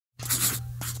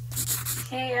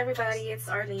Hey everybody, it's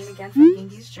Arlene again from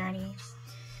Digis Journey.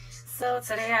 So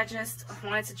today I just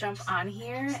wanted to jump on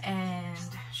here and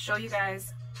show you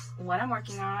guys what I'm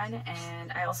working on,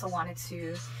 and I also wanted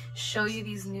to show you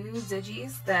these new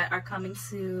Digis that are coming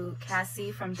to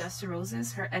Cassie from Dust to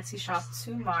Roses, her Etsy shop,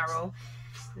 tomorrow.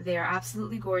 They're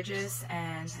absolutely gorgeous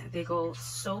and they go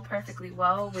so perfectly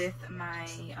well with my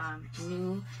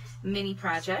new mini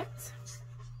project.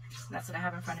 That's what I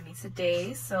have in front of me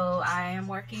today. So I am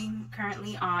working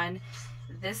currently on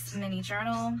this mini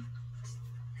journal.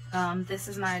 This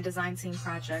is my design team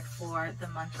project for the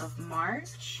month of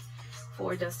March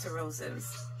for Dust to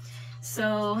Roses.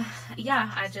 So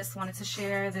yeah, I just wanted to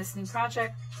share this new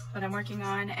project that I'm working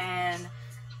on and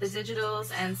the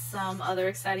digitals and some other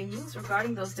exciting news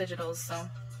regarding those digitals.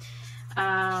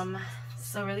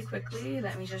 So really quickly,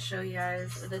 let me just show you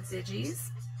guys the Digis.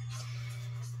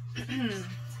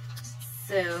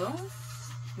 So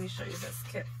let me show you this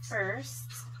kit first.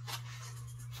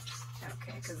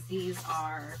 Okay, because these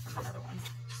are from another one.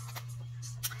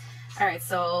 All right,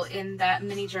 so in that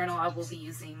mini journal, I will be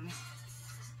using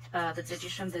the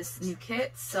Digis from this new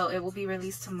kit. So it will be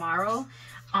released tomorrow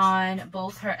on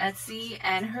both her Etsy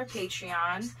and her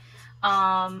Patreon.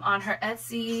 On her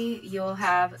Etsy, you'll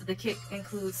have, the kit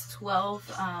includes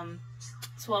 12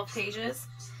 pages.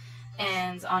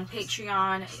 And on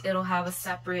Patreon, it'll have a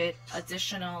separate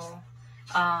additional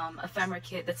ephemera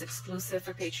kit that's exclusive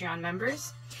for Patreon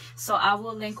members. So I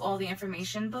will link all the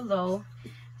information below.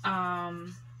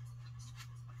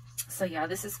 So yeah,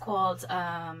 this is called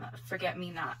Forget Me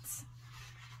Nots.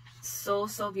 So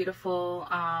beautiful.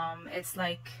 It's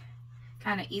like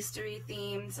kind of Eastery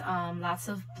themed, lots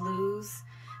of blues.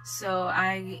 So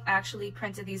I actually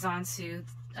printed these onto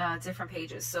different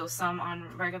pages, so some on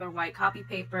regular white copy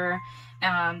paper.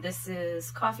 This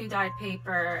is coffee dyed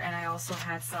paper, and I also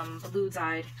had some blue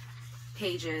dyed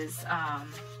pages.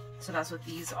 So that's what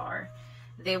these are.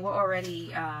 They were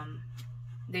already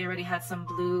they already had some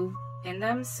blue in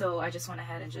them, so I just went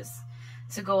ahead and just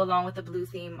to go along with the blue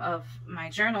theme of my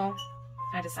journal,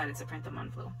 I decided to print them on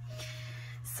blue.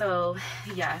 So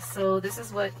yeah, so this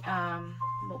is what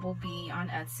will be on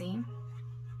Etsy.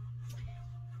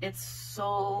 It's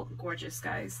so gorgeous,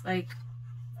 guys. Like,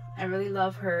 I really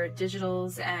love her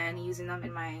digitals and using them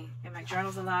in my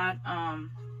journals a lot. I'm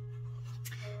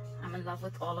in love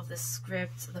with all of the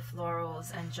script, the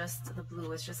florals, and just the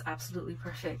blue. It's just absolutely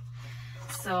perfect.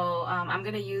 So I'm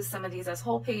gonna use some of these as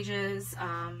whole pages,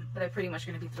 but they're pretty much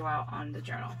gonna be throughout on the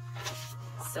journal.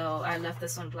 So I left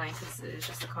this one blank because it's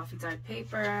just a coffee dyed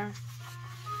paper.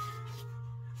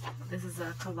 This is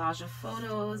a collage of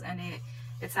photos, and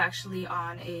it's actually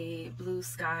on a blue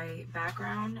sky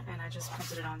background, and I just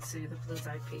printed it onto the blue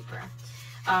dyed paper.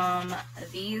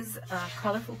 These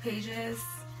colorful pages,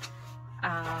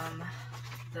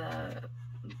 the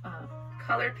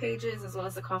colored pages as well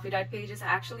as the coffee dyed pages, I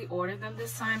actually ordered them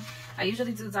this time. I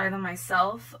usually do dye them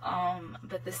myself,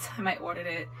 but this time I ordered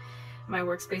it. My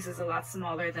workspace is a lot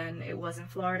smaller than it was in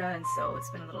Florida, and so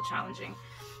it's been a little challenging.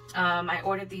 I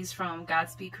ordered these from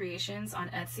Godspeed Creations on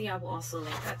Etsy. I will also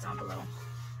link that down below.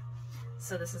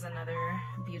 So this is another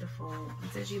beautiful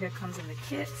Digi that comes in the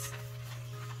kit.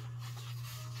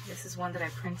 This is one that I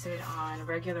printed on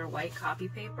regular white copy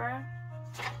paper.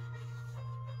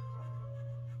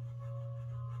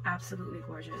 Absolutely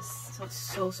gorgeous. So it's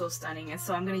so stunning. And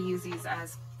so I'm going to use these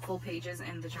as full pages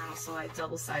in the journal, so I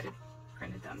double-sided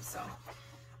printed them. So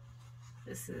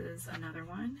this is another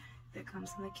one that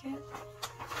comes in the kit.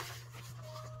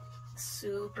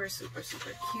 Super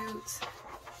cute.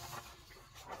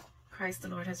 Christ the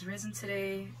Lord has risen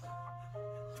today,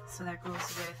 so that goes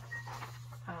with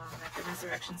like the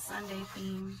Resurrection Sunday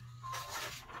theme.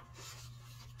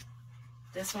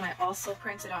 This one I also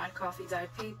printed on coffee dyed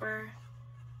paper.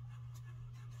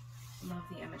 Love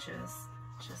the images,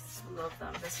 just love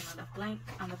them. This one left blank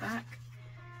on the back.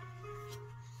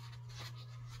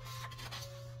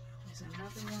 There's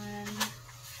another one.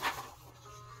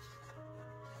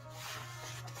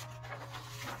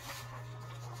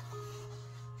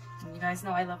 You guys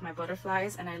know I love my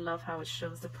butterflies, and I love how it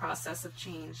shows the process of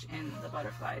change in the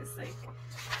butterflies. Like,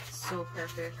 so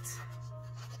perfect.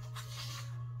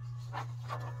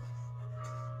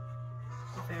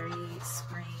 Very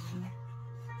spring.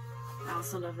 I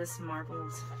also love this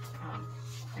marbled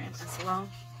print as well.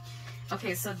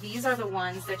 Okay, so these are the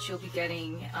ones that you'll be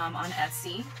getting on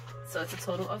Etsy. So it's a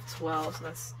total of 12. So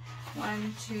that's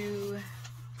 1, 2,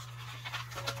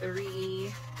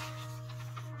 3.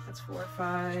 That's 4,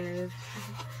 5,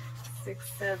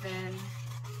 6, 7,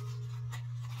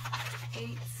 8,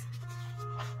 9,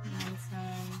 10,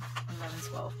 11,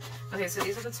 12. Okay, so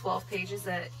these are the 12 pages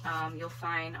that you'll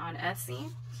find on Etsy.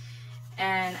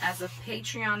 And as a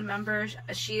Patreon member,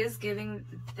 she is giving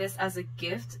this as a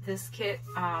gift, this kit,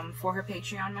 for her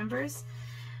Patreon members,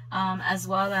 as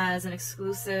well as an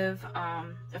exclusive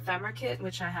ephemera kit,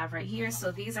 which I have right here.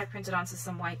 So these I printed onto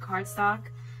some white cardstock.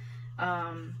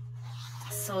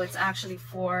 So it's actually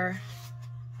 4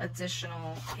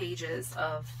 additional pages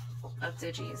of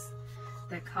Digis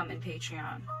that come in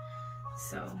Patreon.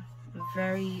 So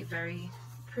very, very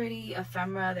pretty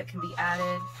ephemera that can be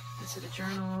added into the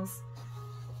journals.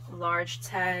 Large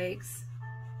tags,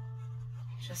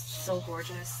 just so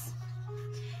gorgeous.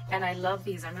 And I love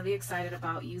these. I'm really excited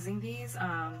about using these.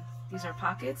 These are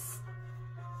pockets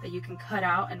that you can cut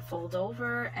out and fold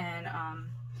over and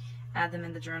add them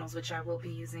in the journals, which I will be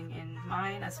using in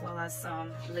mine, as well as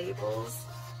some labels.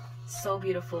 So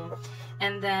beautiful.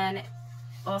 And then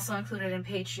also included in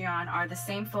Patreon are the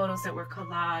same photos that were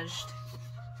collaged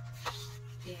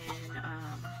in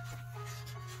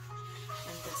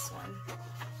this one.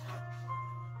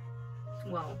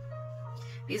 Well,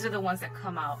 these are the ones that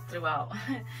come out throughout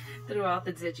throughout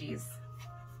the Digis.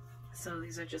 So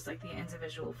these are just like the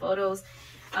individual photos.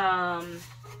 I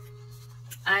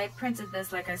printed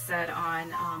this, like I said,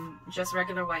 on just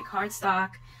regular white cardstock.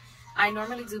 I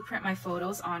normally do print my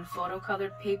photos on photo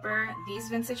colored paper. These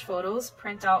vintage photos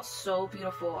print out so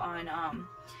beautiful on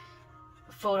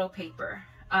photo paper.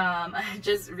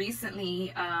 Just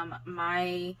recently,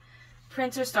 my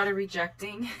printer started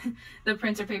rejecting the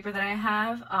printer paper that I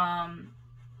have.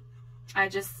 I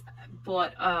just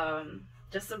bought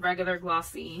just a regular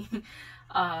glossy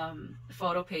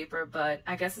photo paper, but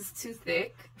I guess it's too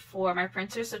thick for my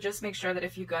printer. So just make sure that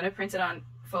if you're gonna print it on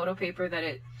photo paper, that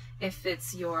it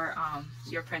fits your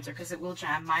printer, because it will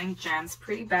jam. Mine jams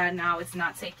pretty bad now. It's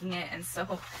not taking it, and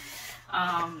so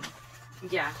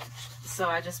yeah. So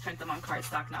I just print them on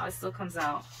cardstock now. It still comes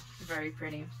out very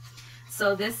pretty.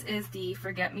 So this is the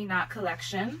Forget Me Not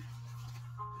collection.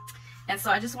 And so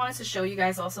I just wanted to show you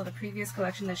guys also the previous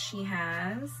collection that she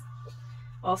has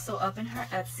also up in her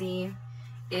Etsy.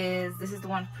 This is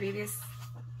the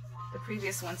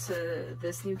previous one to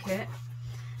this new kit,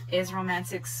 is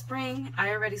Romantic Spring. I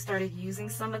already started using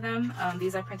some of them.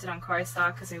 These I printed on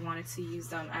cardstock because I wanted to use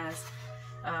them as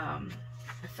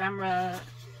ephemera,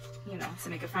 you know, to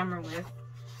make ephemera with.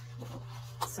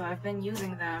 So I've been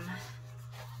using them.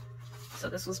 So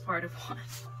this was part of one.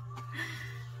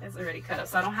 It's already cut up.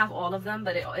 So I don't have all of them,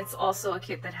 but it's also a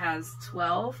kit that has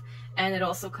 12, and it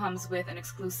also comes with an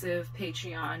exclusive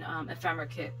Patreon ephemera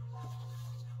kit.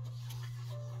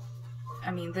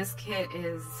 I mean, this kit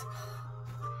is,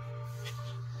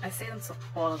 I say them to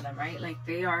all of them, right? Like,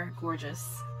 they are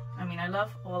gorgeous. I mean, I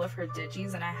love all of her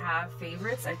Digis, and I have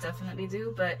favorites. I definitely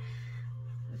do, but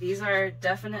these are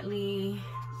definitely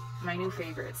my new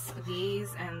favorites.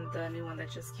 These and the new one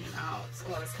that just came out.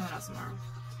 Well, it's coming out tomorrow.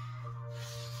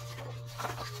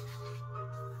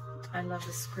 I love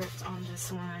the script on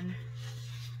this one.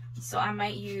 So I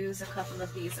might use a couple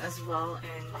of these as well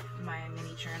in my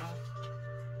mini journal,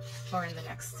 or in the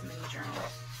next mini journal.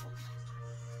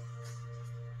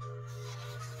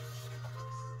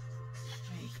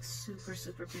 Like, super,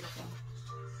 super beautiful.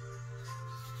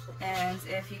 And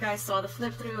if you guys saw the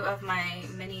flip through of my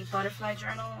mini butterfly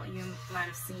journal, you might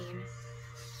have seen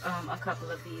a couple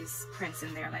of these prints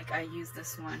in there. Like, I used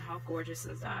this one. How gorgeous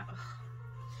is that? Ugh.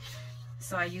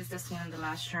 So I used this one in the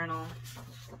last journal.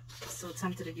 So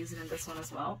tempted to use it in this one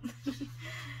as well.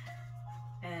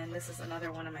 And this is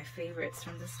another one of my favorites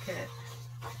from this kit.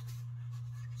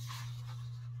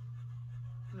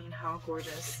 I mean, how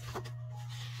gorgeous.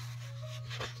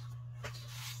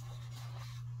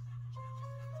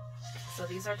 So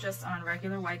these are just on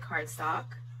regular white cardstock.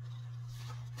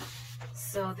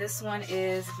 So this one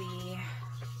is the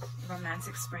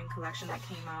Romantic Spring collection that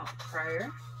came out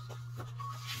prior.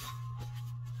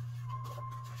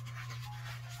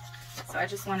 So I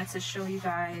just wanted to show you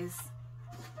guys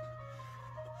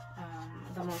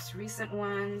the most recent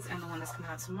ones and the one that's coming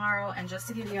out tomorrow. And just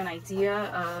to give you an idea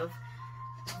of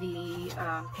the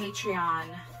Patreon,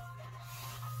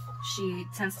 she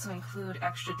tends to include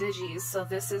extra Digis. So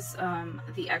this is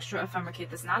the extra ephemera kit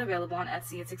that's not available on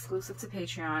Etsy. It's exclusive to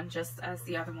Patreon, just as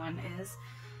the other one is.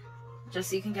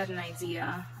 Just so you can get an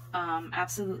idea.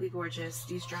 Absolutely gorgeous.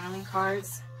 These journaling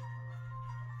cards.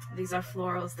 These are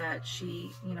florals that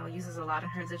she, you know, uses a lot in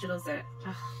her digitals that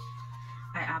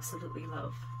I absolutely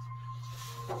love.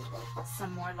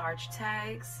 Some more large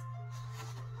tags.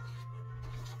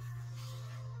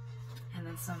 And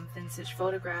then some vintage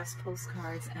photographs,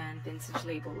 postcards, and vintage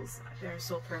labels. They're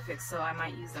so perfect, so I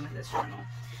might use them in this journal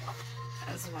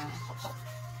as well.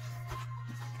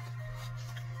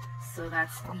 So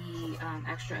that's the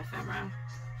extra ephemera.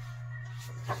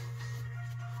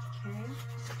 Okay.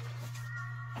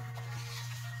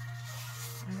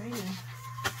 Alrighty.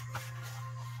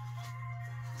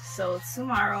 So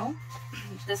tomorrow,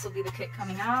 this will be the kit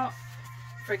coming out.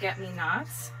 Forget Me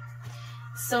Nots.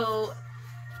 So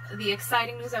the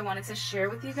exciting news I wanted to share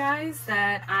with you guys,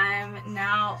 that I'm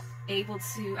now able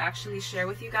to actually share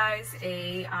with you guys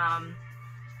a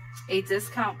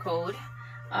discount code.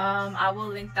 I will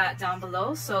link that down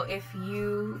below. So if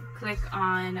you click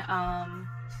on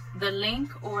the link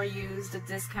or use the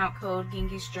discount code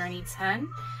Gingi's Journey 10,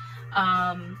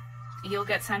 you'll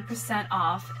get 10%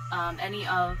 off any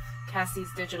of Cassie's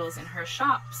digitals in her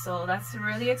shop. So that's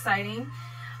really exciting.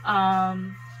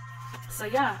 So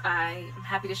yeah, I'm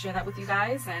happy to share that with you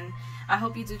guys, and I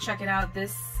hope you do check it out.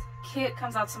 This kit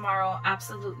comes out tomorrow,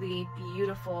 absolutely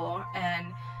beautiful, and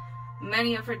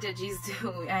many of her digis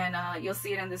do, and you'll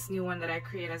see it in this new one that I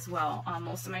create as well.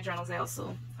 Most of my journals, I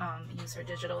also use her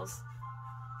digitals.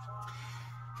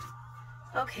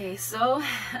 Okay, so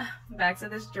back to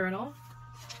this journal.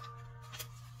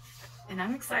 And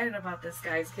I'm excited about this,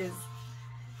 guys, because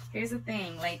here's the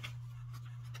thing, like,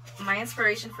 my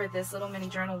inspiration for this little mini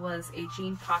journal was a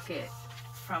jean pocket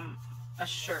from a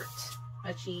shirt,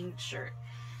 a jean shirt.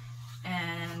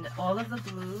 And all of the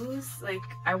blues, like,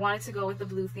 I wanted to go with the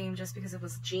blue theme just because it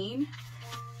was jean.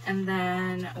 And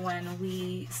then when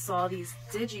we saw these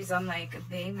digis, I'm like,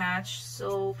 they match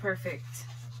so perfect.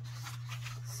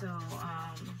 So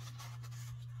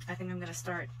I think I'm gonna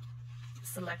start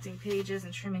selecting pages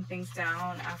and trimming things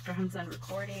down after I'm done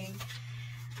recording,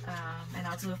 and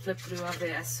I'll do a flip through of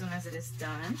it as soon as it is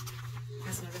done,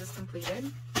 as soon as it is completed.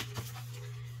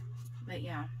 But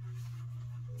yeah,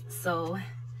 so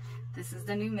this is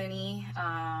the new mini.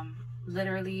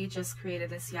 Literally just created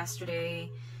this yesterday,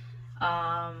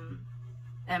 and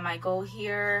my goal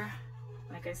here,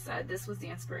 like I said, this was the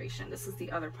inspiration. This is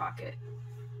the other pocket.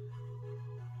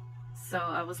 So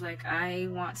I was like, I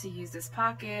want to use this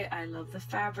pocket. I love the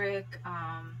fabric.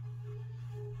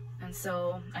 And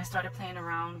so I started playing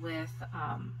around with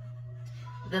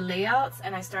the layouts,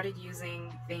 and I started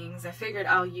using things. I figured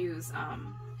I'll use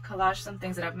collage some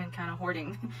things that I've been kind of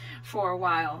hoarding for a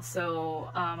while. So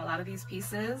a lot of these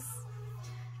pieces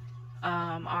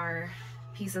are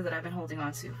pieces that I've been holding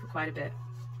on to for quite a bit.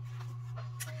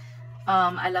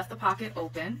 I left the pocket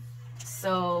open.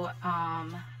 So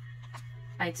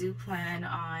I do plan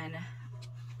on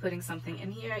putting something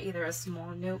in here, either a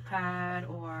small notepad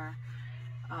or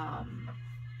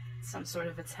some sort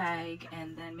of a tag,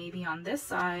 and then maybe on this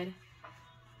side,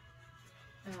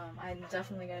 I'm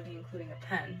definitely going to be including a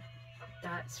pen,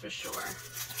 that's for sure.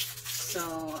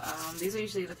 So these are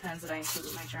usually the pens that I include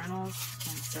with my journals,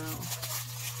 and so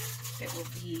it will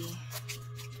be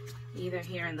either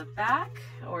here in the back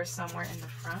or somewhere in the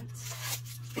front.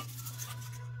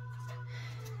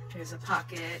 There's a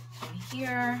pocket in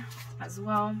here as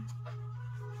well.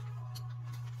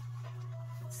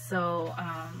 So,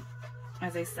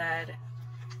 as I said,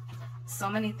 so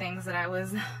many things that I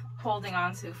was holding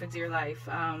on to for dear life.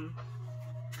 I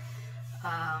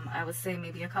would say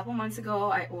maybe a couple months ago,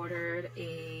 I ordered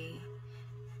a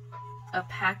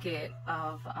packet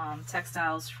of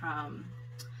textiles from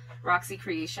Roxy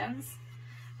Creations.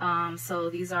 So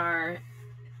these are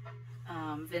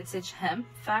vintage hemp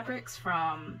fabrics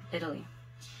from Italy.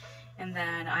 And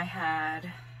then I had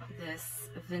this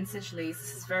vintage lace.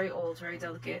 This is very old, very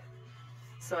delicate.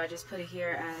 So I just put it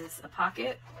here as a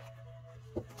pocket.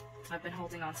 I've been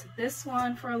holding on to this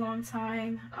one for a long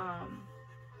time.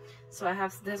 So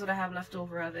this is what I have left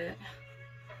over of it.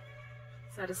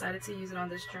 So I decided to use it on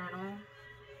this journal.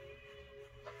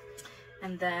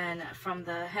 And then from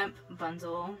the hemp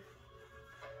bundle,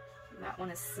 that one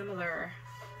is similar.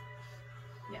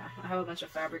 Yeah, I have a bunch of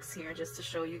fabrics here just to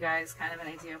show you guys kind of an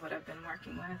idea of what I've been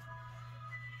working with.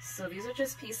 So these are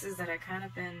just pieces that I kind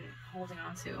of been holding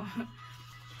on to.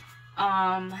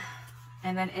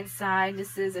 And then inside,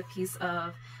 this is a piece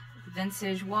of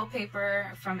vintage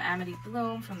wallpaper from Amity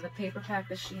Bloom, from the paper pack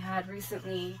that she had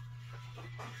recently.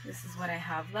 This is what I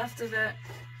have left of it.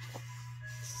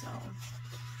 So,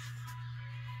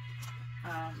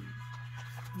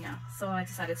 yeah, so I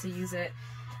decided to use it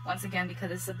once again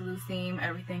because it's a blue theme.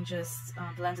 Everything just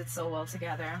blended so well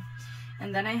together.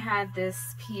 And then I had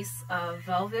this piece of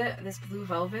velvet, this blue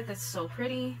velvet that's so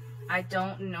pretty. I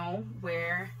don't know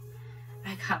where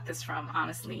I got this from,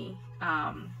 honestly.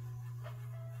 I'm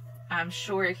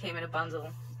sure it came in a bundle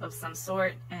of some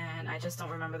sort, and I just don't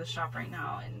remember the shop right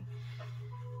now. And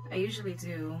I usually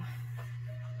do,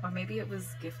 or maybe it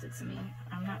was gifted to me.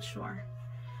 I'm not sure,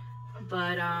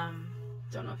 but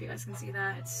don't know if you guys can see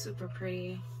that. It's super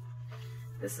pretty.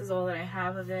 this is all that I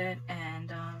have of it,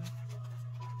 and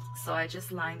so I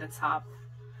just lined the top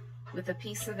with a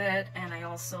piece of it, and I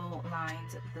also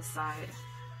lined the side,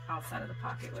 outside of the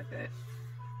pocket with it.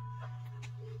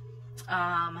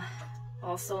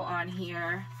 Also on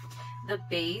here, the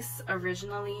base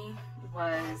originally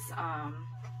was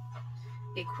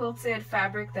a quilted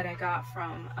fabric that I got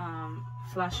from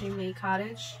Flushing May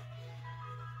Cottage.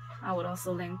 I would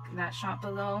also link that shop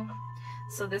below.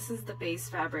 So this is the base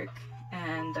fabric,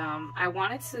 and I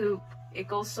wanted to, it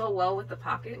goes so well with the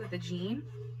pocket, with the jean.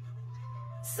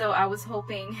 So I was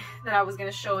hoping that I was going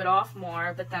to show it off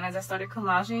more, but then as I started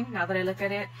collaging, now that I look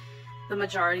at it, the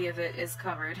majority of it is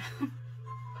covered.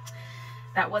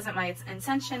 That wasn't my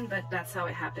intention, but that's how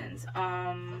it happened.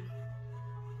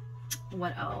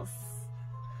 What else?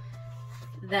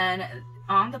 Then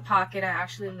on the pocket, I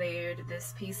actually layered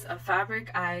this piece of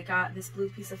fabric. I got this blue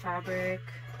piece of fabric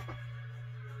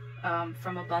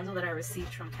from a bundle that I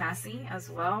received from Cassie as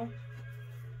well.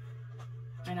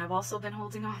 And I've also been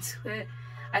holding on to it.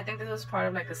 I think this was part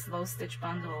of like a slow stitch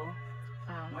bundle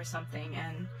or something.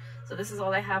 And so this is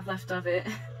all I have left of it.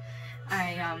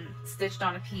 I stitched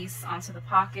on a piece onto the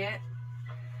pocket,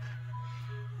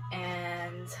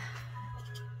 and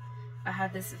I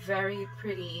had this very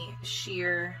pretty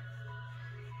sheer,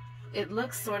 it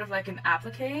looks sort of like an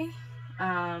applique,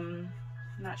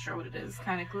 not sure what it is,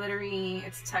 kind of glittery,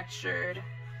 it's textured,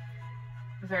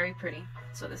 very pretty.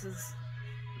 So this is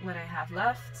what I have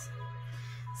left.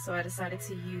 So I decided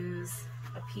to use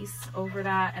a piece over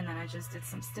that, and then I just did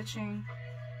some stitching.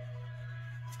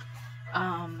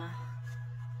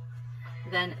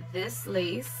 Then this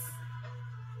lace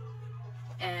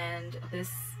and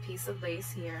this piece of lace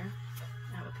here,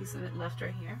 I have a piece of it left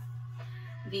right here.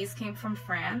 These came from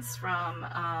France, from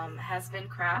Has Been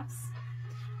Crafts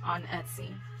on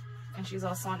Etsy, and she's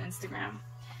also on Instagram.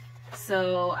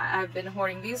 So I've been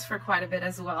hoarding these for quite a bit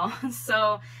as well.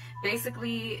 So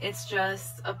basically it's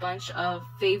just a bunch of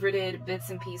favorited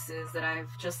bits and pieces that I've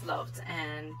just loved.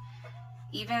 And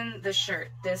even the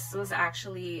shirt, this was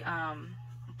actually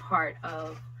part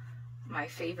of my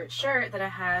favorite shirt that I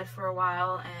had for a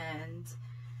while,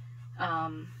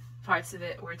 and parts of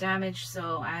it were damaged,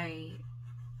 so I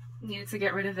needed to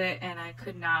get rid of it, and I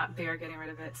could not bear getting rid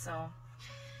of it. So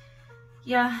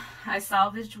yeah, I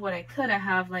salvaged what I could. I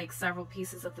have like several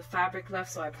pieces of the fabric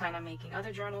left, so I plan on making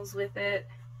other journals with it.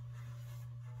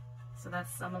 So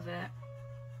that's some of it.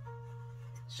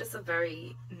 It's just a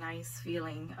very nice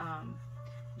feeling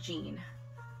jean.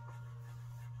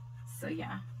 So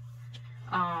yeah.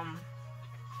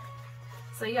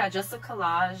 So yeah, just a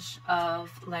collage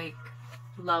of like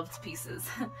loved pieces.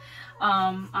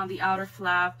 On the outer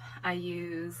flap, I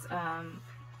use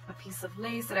a piece of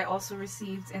lace that I also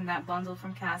received in that bundle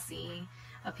from Cassie,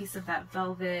 a piece of that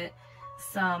velvet,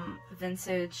 some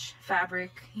vintage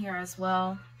fabric here as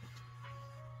well.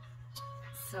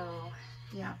 So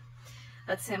yeah,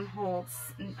 a Tim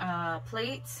Holtz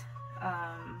plate.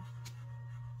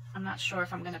 I'm not sure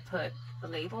if I'm gonna put the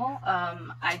label.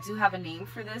 I do have a name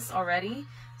for this already,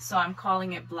 so I'm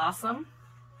calling it Blossom.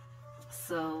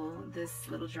 So this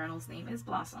little journal's name is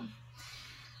Blossom.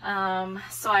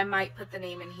 So I might put the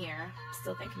name in here. I'm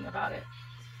still thinking about it.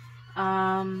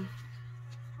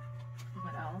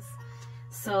 What else?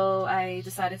 So I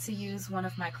decided to use one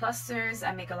of my clusters.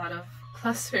 I make a lot of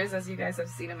clusters, as you guys have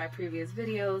seen in my previous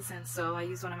videos, and so I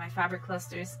used one of my fabric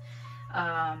clusters,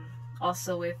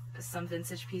 also with some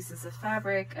vintage pieces of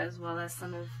fabric, as well as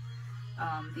some of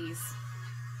these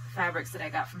fabrics that I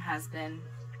got from Has Been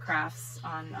Crafts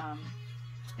on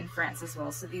in France as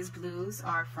well. So these blues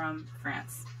are from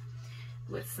France,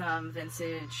 with some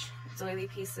vintage doily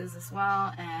pieces as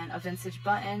well, and a vintage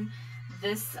button.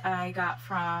 This I got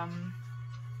from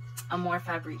Amour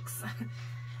Fabriques.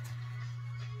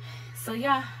 So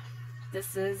yeah,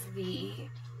 this is the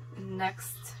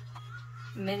next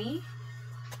mini.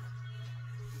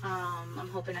 I'm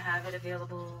hoping to have it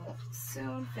available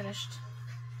soon. Finished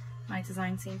my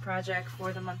design team project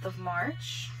for the month of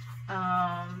March.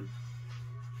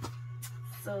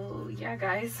 So yeah,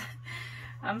 guys,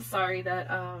 I'm sorry that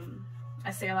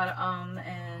I say a lot of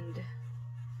and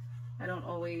I don't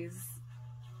always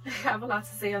have a lot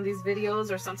to say on these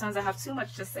videos, or sometimes I have too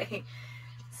much to say.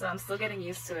 So I'm still getting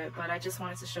used to it, but I just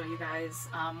wanted to show you guys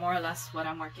more or less what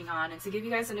I'm working on, and to give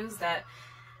you guys the news that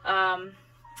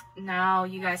now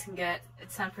you guys can get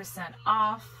 10%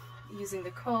 off using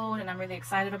the code, and I'm really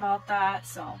excited about that.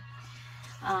 So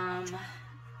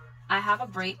I have a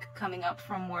break coming up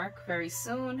from work very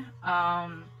soon.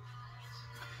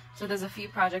 So there's a few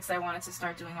projects I wanted to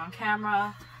start doing on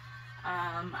camera.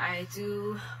 I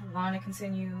do want to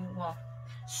continue, well,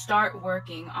 start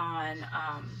working on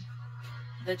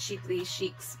the Cheaply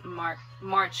Chic's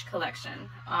March collection.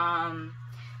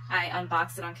 I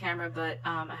unboxed it on camera, but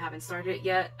I haven't started it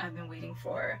yet. I've been waiting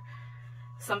for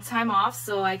some time off,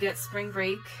 so I get spring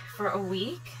break for a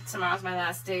week. Tomorrow's my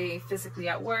last day physically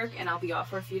at work, and I'll be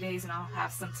off for a few days, and I'll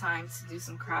have some time to do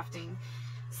some crafting,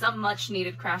 some much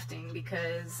needed crafting,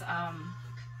 because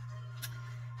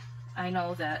I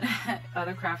know that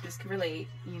other crafters can relate.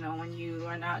 You know, when you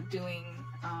are not doing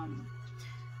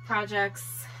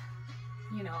projects,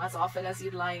 you know, as often as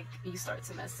you'd like, you start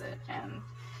to miss it. And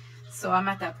so I'm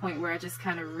at that point where I just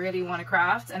kind of really want to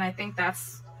craft, and I think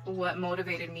that's what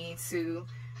motivated me to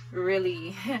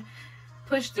really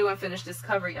push through and finish this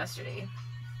cover yesterday.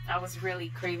 I was really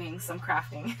craving some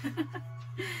crafting.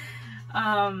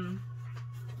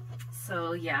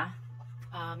 So yeah,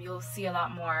 you'll see a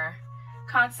lot more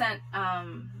content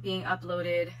being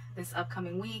uploaded this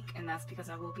upcoming week, and that's because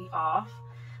I will be off,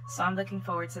 so I'm looking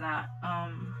forward to that.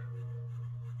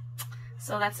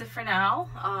 So that's it for now.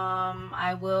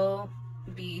 I will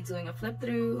be doing a flip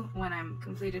through when I'm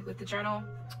completed with the journal,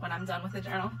 when I'm done with the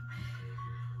journal.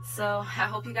 So I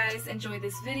hope you guys enjoyed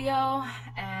this video,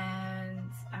 and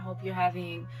I hope you're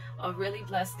having a really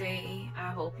blessed day. I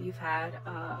hope you've had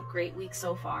a great week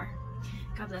so far.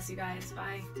 God bless you guys.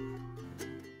 Bye.